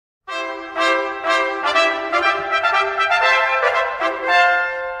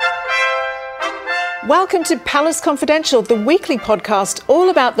Welcome to Palace Confidential, the weekly podcast all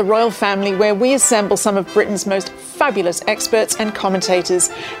about the royal family, where we assemble some of Britain's most fabulous experts and commentators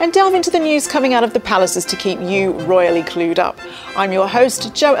and delve into the news coming out of the palaces to keep you royally clued up. I'm your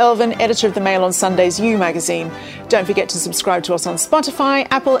host, Jo Elvin, editor of the Mail on Sunday's You magazine. Don't forget to subscribe to us on Spotify,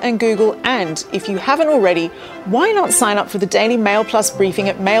 Apple and Google, and if you haven't already, why not sign up for the Daily Mail Plus briefing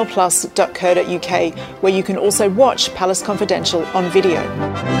at mailplus.co.uk, where you can also watch Palace Confidential on video.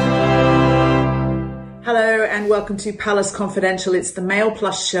 Hello and welcome to Palace Confidential. It's the Mail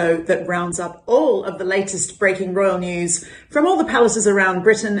Plus show that rounds up all of the latest breaking royal news from all the palaces around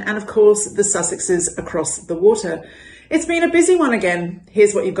Britain and, of course, the Sussexes across the water. It's been a busy one again.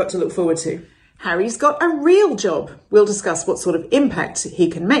 Here's what you've got to look forward to. Harry's got a real job. We'll discuss what sort of impact he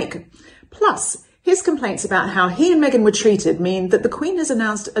can make. Plus, his complaints about how he and Meghan were treated mean that the Queen has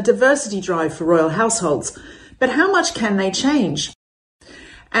announced a diversity drive for royal households. But how much can they change?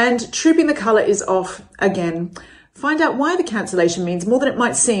 And Trooping the Colour is off again. Find out why the cancellation means more than it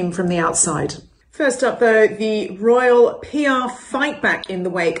might seem from the outside. First up, though, the royal PR fight back in the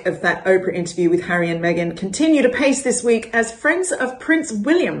wake of that Oprah interview with Harry and Meghan continued apace this week as friends of Prince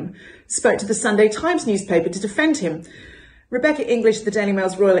William spoke to the Sunday Times newspaper to defend him. Rebecca English, the Daily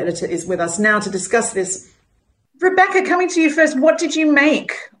Mail's royal editor, is with us now to discuss this. Rebecca, coming to you first, what did you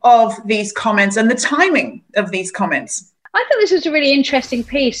make of these comments and the timing of these comments? I thought this was a really interesting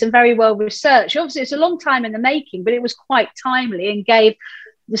piece and very well researched. Obviously, it's a long time in the making, but it was quite timely and gave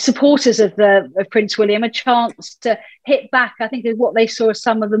the supporters of Prince William a chance to hit back, I think, at what they saw as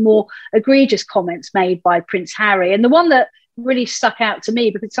some of the more egregious comments made by Prince Harry. And the one that really stuck out to me,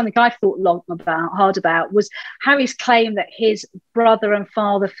 because it's something I thought hard about, was Harry's claim that his brother and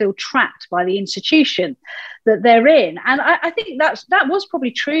father feel trapped by the institution that they're in. And I think that was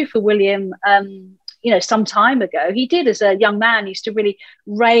probably true for William. Some time ago, he did, as a young man, used to really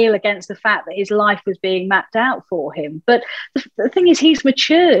rail against the fact that his life was being mapped out for him. But the thing is, he's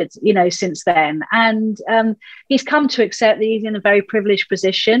matured, since then. And he's come to accept that he's in a very privileged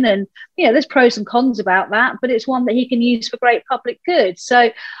position. And, there's pros and cons about that, but it's one that he can use for great public good. So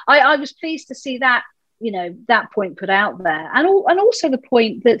I was pleased to see that, that point put out there. And also the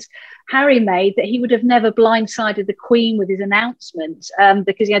point that Harry made, that he would have never blindsided the Queen with his announcement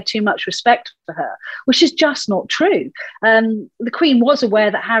because he had too much respect for her, which is just not true. The Queen was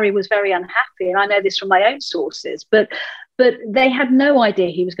aware that Harry was very unhappy, and I know this from my own sources, but they had no idea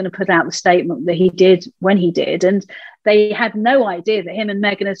he was going to put out the statement that he did when he did, and they had no idea that him and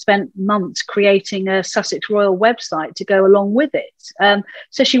Meghan had spent months creating a Sussex Royal website to go along with it.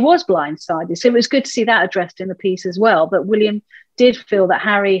 So she was blindsided. So it was good to see that addressed in the piece as well. But William did feel that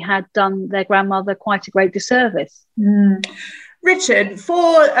Harry had done their grandmother quite a great disservice. Richard,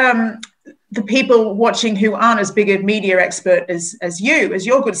 for the people watching who aren't as big a media expert as you, as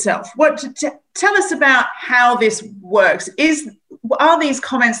your good self, tell us about how this works. Are these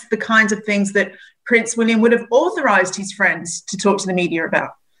comments the kinds of things that Prince William would have authorised his friends to talk to the media about?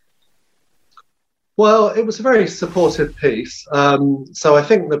 Well, it was a very supportive piece. So I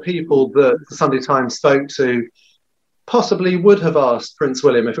think the people that the Sunday Times spoke to possibly would have asked Prince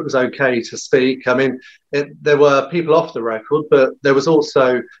William if it was okay to speak. I mean, there were people off the record, but there was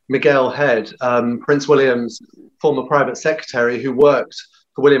also Miguel Head, Prince William's former private secretary, who worked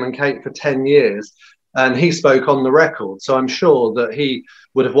for William and Kate for 10 years. And he spoke on the record. So I'm sure that he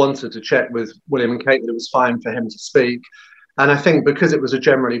would have wanted to check with William and Kate that it was fine for him to speak. And I think because it was a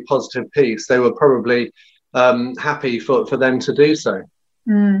generally positive piece, they were probably happy for them to do so.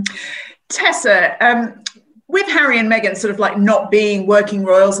 Tessa, with Harry and Meghan sort of like not being working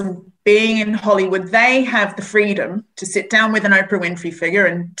royals and being in Hollywood, they have the freedom to sit down with an Oprah Winfrey figure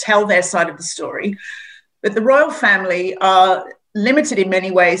and tell their side of the story. But the royal family are limited in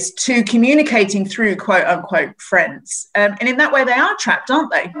many ways to communicating through quote unquote friends. And in that way, they are trapped, aren't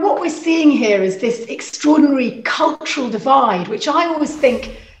they? What we're seeing here is this extraordinary cultural divide, which I always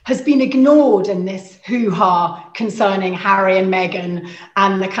think has been ignored in this hoo-ha concerning Harry and Meghan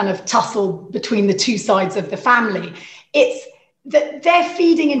and the kind of tussle between the two sides of the family. It's that they're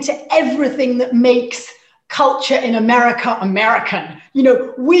feeding into everything that makes culture in America American.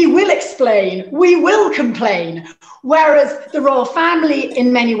 We will explain, we will complain. Whereas the royal family,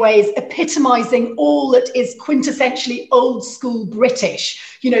 in many ways, epitomizing all that is quintessentially old school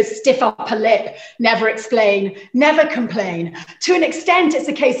British, stiff upper lip, never explain, never complain. To an extent, it's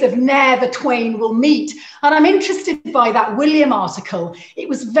a case of ne'er the twain will meet. And I'm interested by that William article. It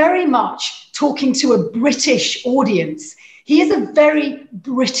was very much talking to a British audience. He is a very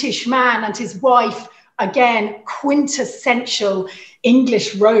British man, and his wife, again, quintessential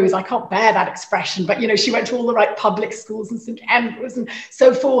English Rose. I can't bear that expression, but, you know, she went to all the right public schools and St Andrews and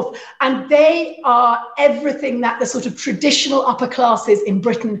so forth. And they are everything that the sort of traditional upper classes in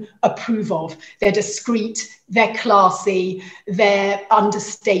Britain approve of. They're discreet, they're classy, they're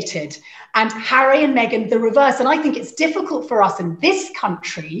understated. And Harry and Meghan, the reverse. And I think it's difficult for us in this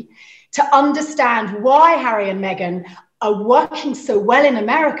country to understand why Harry and Meghan are working so well in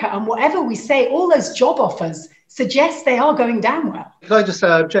America. And whatever we say, all those job offers suggest they are going down well. Can I just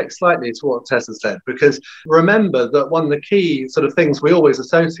object slightly to what Tessa said? Because remember that one of the key sort of things we always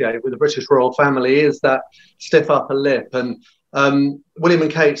associate with the British royal family is that stiff upper lip. And William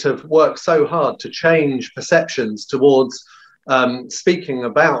and Kate have worked so hard to change perceptions towards speaking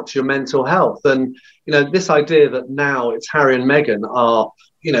about your mental health. And, you know, this idea that now it's Harry and Meghan are,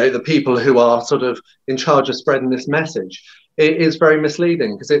 you know, the people who are sort of in charge of spreading this message, it is very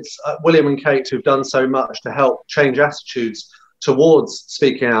misleading, because it's William and Kate who've done so much to help change attitudes towards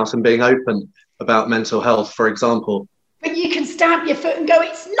speaking out and being open about mental health, for example. But you can stamp your foot and go,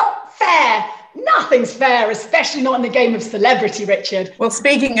 it's not fair. Nothing's fair, especially not in the game of celebrity, Richard. Well,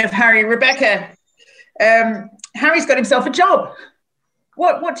 speaking of Harry, Rebecca, Harry's got himself a job.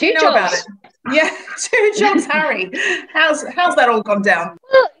 What do you know about it? Yeah, 2 jobs, Harry. How's that all gone down?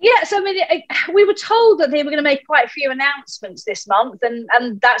 Well, yes, I mean, we were told that they were going to make quite a few announcements this month,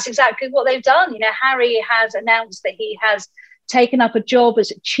 and that's exactly what they've done. You know, Harry has announced that he has taken up a job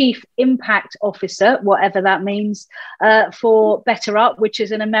as Chief Impact Officer, whatever that means, for BetterUp, which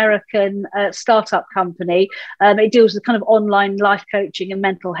is an American startup company. It deals with kind of online life coaching and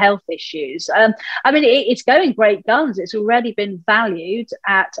mental health issues. I mean, it's going great guns. It's already been valued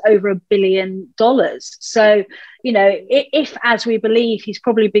at over $1 billion. So, you know, if, as we believe, he's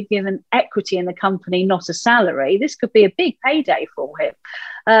probably been given equity in the company, not a salary, this could be a big payday for him.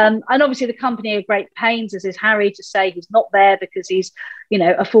 And obviously the company are great pains, as is Harry, to say he's not there because he's, you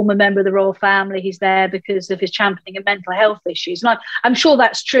know, a former member of the royal family. He's there because of his championing of mental health issues. And I'm sure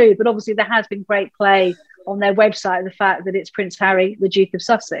that's true, but obviously there has been great play on their website, the fact that it's Prince Harry, the Duke of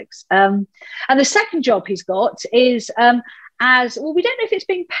Sussex. And the second job he's got is as well, we don't know if it's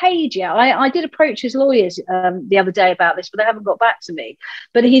been paid yet. I did approach his lawyers the other day about this, but they haven't got back to me.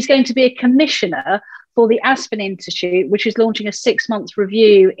 But he's going to be a commissioner for the Aspen Institute, which is launching a 6-month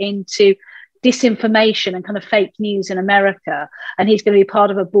review into disinformation and kind of fake news in America. And he's going to be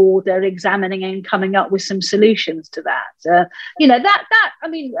part of a board that are examining and coming up with some solutions to that. You know, I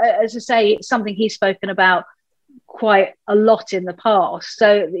mean, as I say, it's something he's spoken about quite a lot in the past.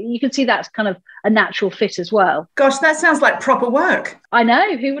 So you can see that's kind of a natural fit as well. Gosh, that sounds like proper work. I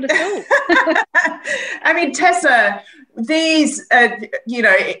know, who would have thought? I mean, Tessa, these, you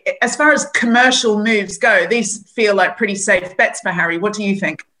know, as far as commercial moves go, these feel like pretty safe bets for Harry. What do you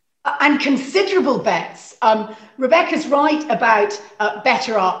think? And considerable bets. Rebecca's right about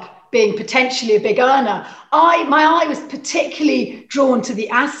BetterUp being potentially a big earner. My eye was particularly drawn to the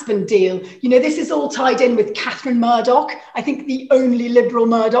Aspen deal. You know, this is all tied in with Catherine Murdoch, I think the only liberal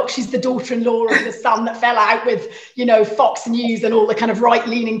Murdoch. She's the daughter-in-law of the son that fell out with, you know, Fox News and all the kind of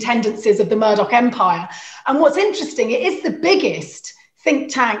right-leaning tendencies of the Murdoch empire. And what's interesting, it is the biggest think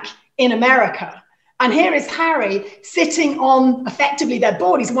tank in America. And here is Harry sitting on effectively their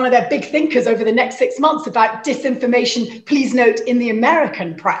board. He's one of their big thinkers over the next 6 months about disinformation, please note, in the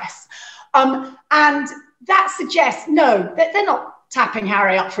American press. And that suggests, no, that they're not tapping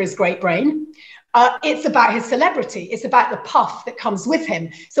Harry up for his great brain. It's about his celebrity. It's about the puff that comes with him.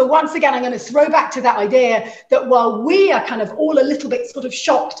 So once again, I'm going to throw back to that idea that while we are kind of all a little bit sort of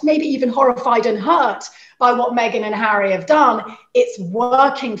shocked, maybe even horrified and hurt by what Meghan and Harry have done, it's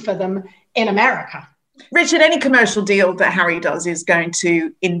working for them in America. Richard, any commercial deal that Harry does is going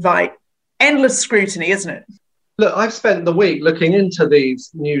to invite endless scrutiny, isn't it? Look, I've spent the week looking into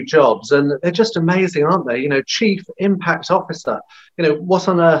these new jobs, and they're just amazing, aren't they? You know, Chief Impact Officer. You know, what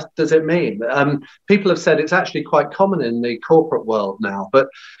on earth does it mean? People have said it's actually quite common in the corporate world now, but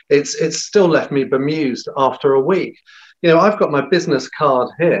it's still left me bemused after a week. You know, I've got my business card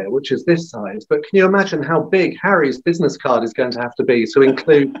here, which is this size, but can you imagine how big Harry's business card is going to have to be to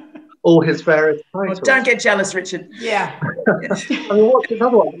include all his various titles? Well, don't get jealous, Richard. Yeah. I mean, what's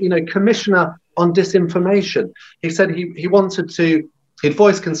another one? You know, Commissioner on Disinformation. He said he wanted to, he'd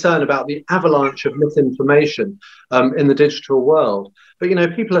voiced concern about the avalanche of misinformation in the digital world. But, you know,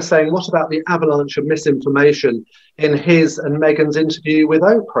 people are saying, what about the avalanche of misinformation in his and Meghan's interview with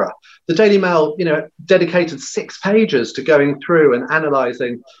Oprah? The Daily Mail, you know, dedicated 6 pages to going through and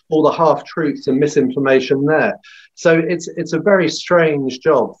analysing all the half-truths and misinformation there. So it's a very strange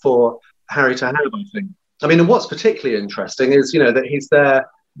job for Harry to have, I think. I mean, and what's particularly interesting is, you know, that he's there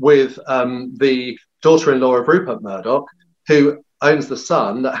with the daughter-in-law of Rupert Murdoch, who owns The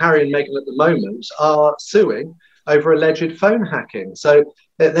Sun, that Harry and Meghan at the moment are suing over alleged phone hacking. So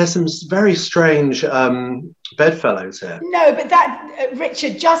there's some very strange bedfellows here. No, but that,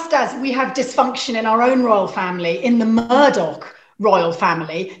 Richard, just as we have dysfunction in our own royal family, in the Murdoch royal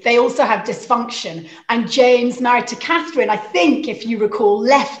family, they also have dysfunction. And James, married to Catherine, I think, if you recall,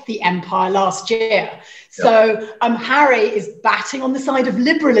 left the empire last year. So Harry is batting on the side of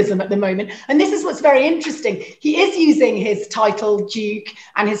liberalism at the moment. And this is what's very interesting. He is using his title Duke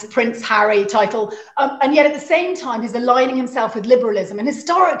and his Prince Harry title. And yet at the same time, he's aligning himself with liberalism. And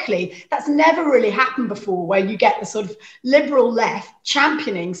historically, that's never really happened before, where you get the sort of liberal left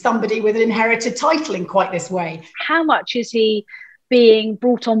championing somebody with an inherited title in quite this way. How much is he being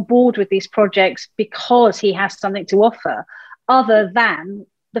brought on board with these projects because he has something to offer, other than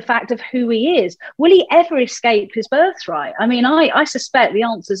the fact of who he is? Will he ever escape his birthright? I mean, I suspect the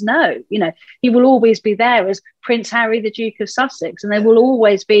answer is no. You know, he will always be there as Prince Harry, the Duke of Sussex, and there will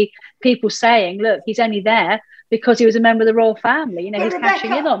always be people saying, look, he's only there because he was a member of the royal family. You know, he's Rebecca,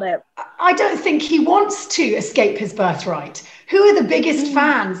 cashing in on it. I don't think he wants to escape his birthright. Who are the biggest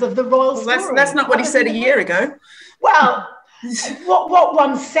fans of the royal story? That's not what he said a year ago. Well, what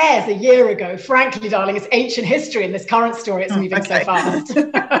one says a year ago, frankly, darling, is ancient history in this current story. It's moving so fast.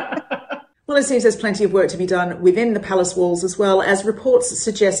 Well, it seems there's plenty of work to be done within the palace walls, as well as reports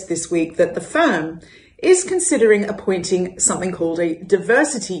suggest this week that the firm is considering appointing something called a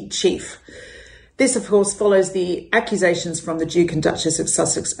diversity chief. This, of course, follows the accusations from the Duke and Duchess of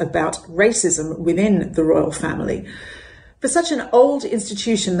Sussex about racism within the royal family. For such an old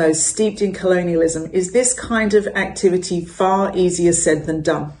institution, though, steeped in colonialism, is this kind of activity far easier said than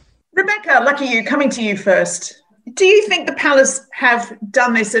done? Rebecca, lucky you, coming to you first. Do you think the palace have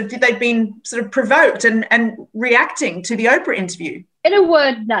done this? Have they been sort of provoked and reacting to the Oprah interview? In a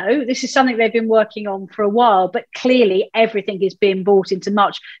word, no. This is something they've been working on for a while, but clearly everything is being brought into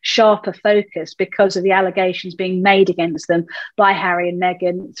much sharper focus because of the allegations being made against them by Harry and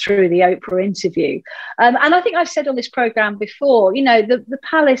Meghan through the Oprah interview. And I think I've said on this programme before, you know, the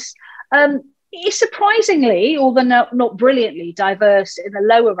palace is surprisingly, although not brilliantly, diverse in the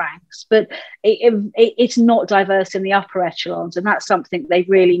lower ranks, but it's not diverse in the upper echelons. And that's something they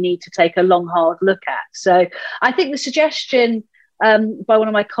really need to take a long, hard look at. So I think the suggestion by one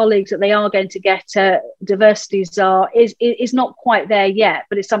of my colleagues that they are going to get diversity czar is not quite there yet,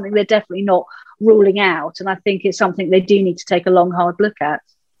 but it's something they're definitely not ruling out. And I think it's something they do need to take a long, hard look at.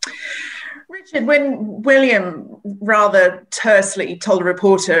 Richard, when William rather tersely told a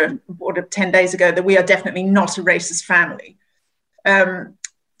reporter 10 days ago that we are definitely not a racist family,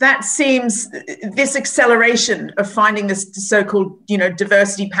 that seems, this acceleration of finding this so-called, you know,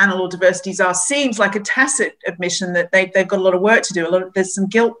 diversity panel or diversity czar seems like a tacit admission that they've got a lot of work to do. There's some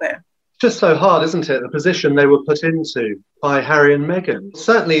guilt there. Just so hard, isn't it? The position they were put into by Harry and Meghan.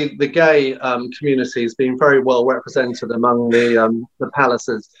 Certainly the gay community has been very well represented among the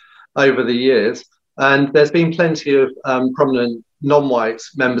palaces over the years. And there's been plenty of prominent non-white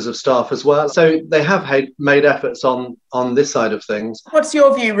members of staff as well. So they have made efforts on this side of things. What's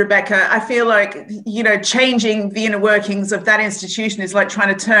your view, Rebecca? I feel like, you know, changing the inner workings of that institution is like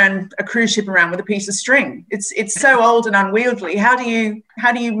trying to turn a cruise ship around with a piece of string. It's so old and unwieldy. How do you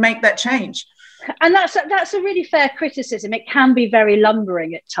make that change? And that's a really fair criticism. It can be very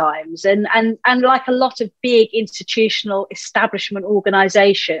lumbering at times, and like a lot of big institutional establishment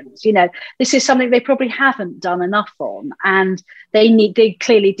organisations, you know, this is something they probably haven't done enough on, and they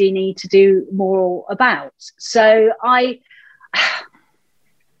clearly do need to do more about. So I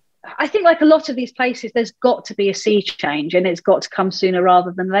think, like a lot of these places, there's got to be a sea change, and it's got to come sooner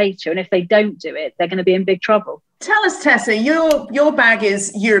rather than later. And if they don't do it, they're going to be in big trouble. Tell us, Tessa, your bag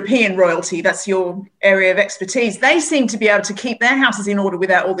is European royalty. That's your area of expertise. They seem to be able to keep their houses in order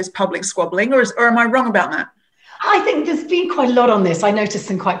without all this public squabbling, or am I wrong about that? I think there's been quite a lot on this. I noticed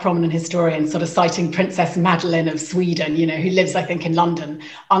some quite prominent historians sort of citing Princess Madeleine of Sweden, you know, who lives, I think, in London,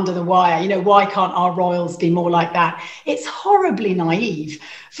 under the wire. You know, why can't our royals be more like that? It's horribly naive.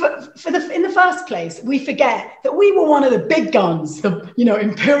 In the first place, we forget that we were one of the big guns, the, you know,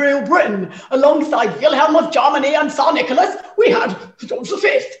 Imperial Britain, alongside Wilhelm of Germany and Tsar Nicholas. We had George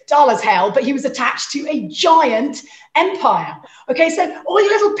V, dull as hell, but he was attached to a giant empire. Okay, so all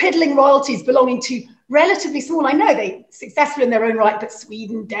your little piddling royalties belonging to relatively small, I know they successful in their own right, but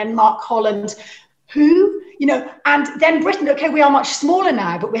Sweden, Denmark, Holland, who, you know, and then Britain, okay, we are much smaller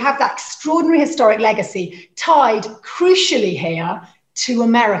now, but we have that extraordinary historic legacy tied crucially here to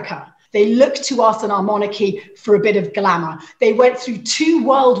America. They look to us and our monarchy for a bit of glamour. They went through 2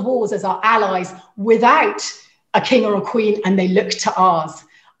 world wars as our allies without a king or a queen, and they look to ours.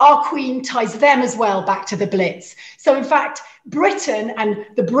 our Queen ties them as well back to the Blitz. So in fact, Britain and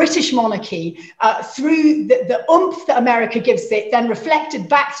the British monarchy, through the oomph that America gives it, then reflected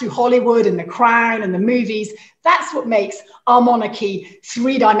back through Hollywood and The Crown and the movies, that's what makes our monarchy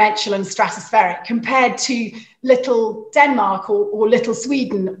three-dimensional and stratospheric compared to little Denmark or little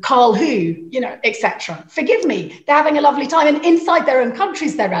Sweden, Carl who, you know, etc. Forgive me, they're having a lovely time. And inside their own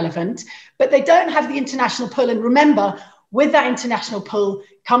countries, they're relevant, but they don't have the international pull. And remember, with that international pull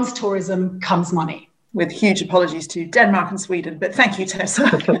comes tourism, comes money. With huge apologies to Denmark and Sweden, but thank you, Tessa.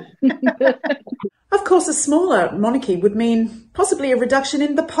 Of course, a smaller monarchy would mean possibly a reduction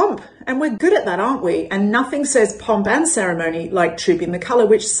in the pomp, and we're good at that, aren't we? And nothing says pomp and ceremony like Trooping the Colour,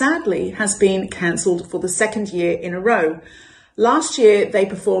 which sadly has been cancelled for the second year in a row. Last year, they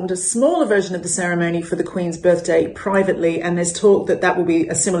performed a smaller version of the ceremony for the Queen's birthday privately, and there's talk that that will be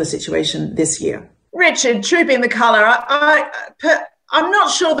a similar situation this year. Richard, Trooping the Colour, I'm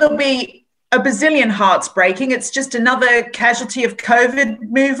not sure there'll be a bazillion hearts breaking. It's just another casualty of COVID.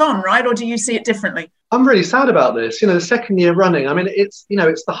 Move on, right? Or do you see it differently? I'm really sad about this. You know, the second year running. I mean, it's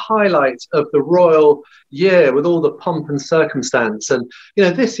the highlight of the royal year with all the pomp and circumstance. And, you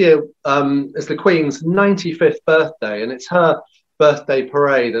know, this year is the Queen's 95th birthday, and it's her birthday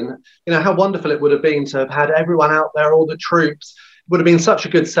parade. And, you know, how wonderful it would have been to have had everyone out there, all the troops. It would have been such a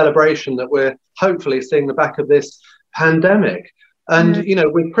good celebration that we're hopefully seeing the back of this pandemic. And, you know,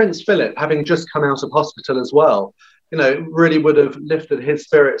 with Prince Philip having just come out of hospital as well, you know, it really would have lifted his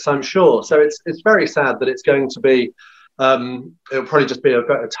spirits, I'm sure. So it's very sad that it's going to be, it'll probably just be a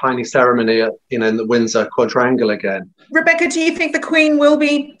tiny ceremony at, you know, in the Windsor quadrangle again. Rebecca, do you think the Queen will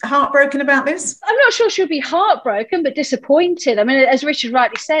be heartbroken about this? I'm not sure she'll be heartbroken, but disappointed. I mean, as Richard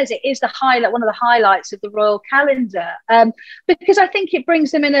rightly says, it is the highlight, one of the highlights of the royal calendar, because I think it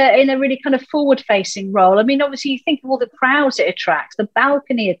brings them in a really kind of forward-facing role. I mean, obviously, you think of all the crowds it attracts, the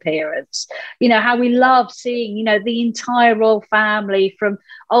balcony appearance, you know, how we love seeing, you know, the entire royal family from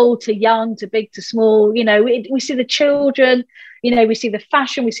old to young to big to small. You know, we see the children. You know, we see the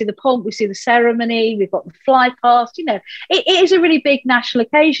fashion, we see the pomp, we see the ceremony, we've got the fly past. You know, it is a really big national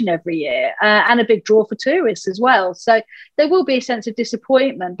occasion every year, and a big draw for tourists as well. So there will be a sense of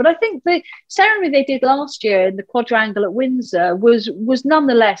disappointment. But I think the ceremony they did last year in the quadrangle at Windsor was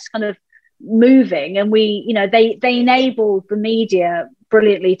nonetheless kind of moving. And they enabled the media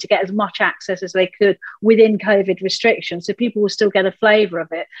brilliantly to get as much access as they could within COVID restrictions. So people will still get a flavour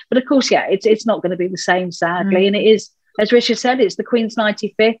of it. But of course, yeah, it's not going to be the same, sadly. And it is, as Richard said, it's the Queen's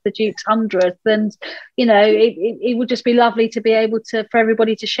 95th, the Duke's 100th. And, you know, it would just be lovely to be able to, for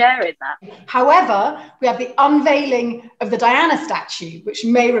everybody to share in that. However, we have the unveiling of the Diana statue, which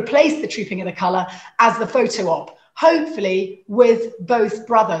may replace the Trooping of the Colour as the photo op, hopefully with both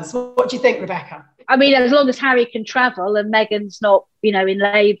brothers. What do you think, Rebecca? I mean, as long as Harry can travel and Meghan's not, you know, in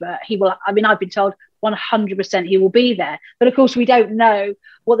labour, he will. I mean, I've been told 100% he will be there. But of course, we don't know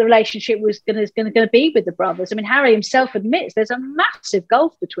what the relationship is going to be with the brothers. I mean, Harry himself admits there's a massive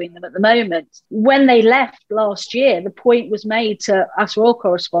gulf between them at the moment. When they left last year, the point was made to us royal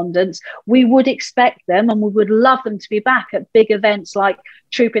correspondents, we would expect them and we would love them to be back at big events like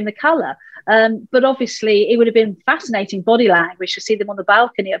Trooping the Colour. But obviously, it would have been fascinating body language to see them on the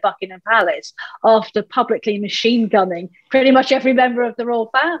balcony at Buckingham Palace after publicly machine gunning pretty much every member of the royal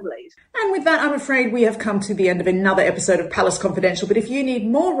families. And with that, I'm afraid we have come to the end of another episode of Palace Confidential. But if you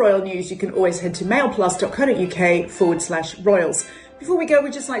need more royal news, you can always head to mailplus.co.uk/royals. Before we go,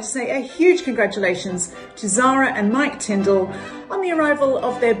 we'd just like to say a huge congratulations to Zara and Mike Tyndall on the arrival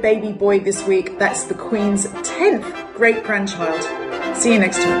of their baby boy this week. That's the Queen's 10th great-grandchild. See you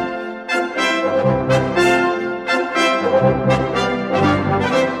next time.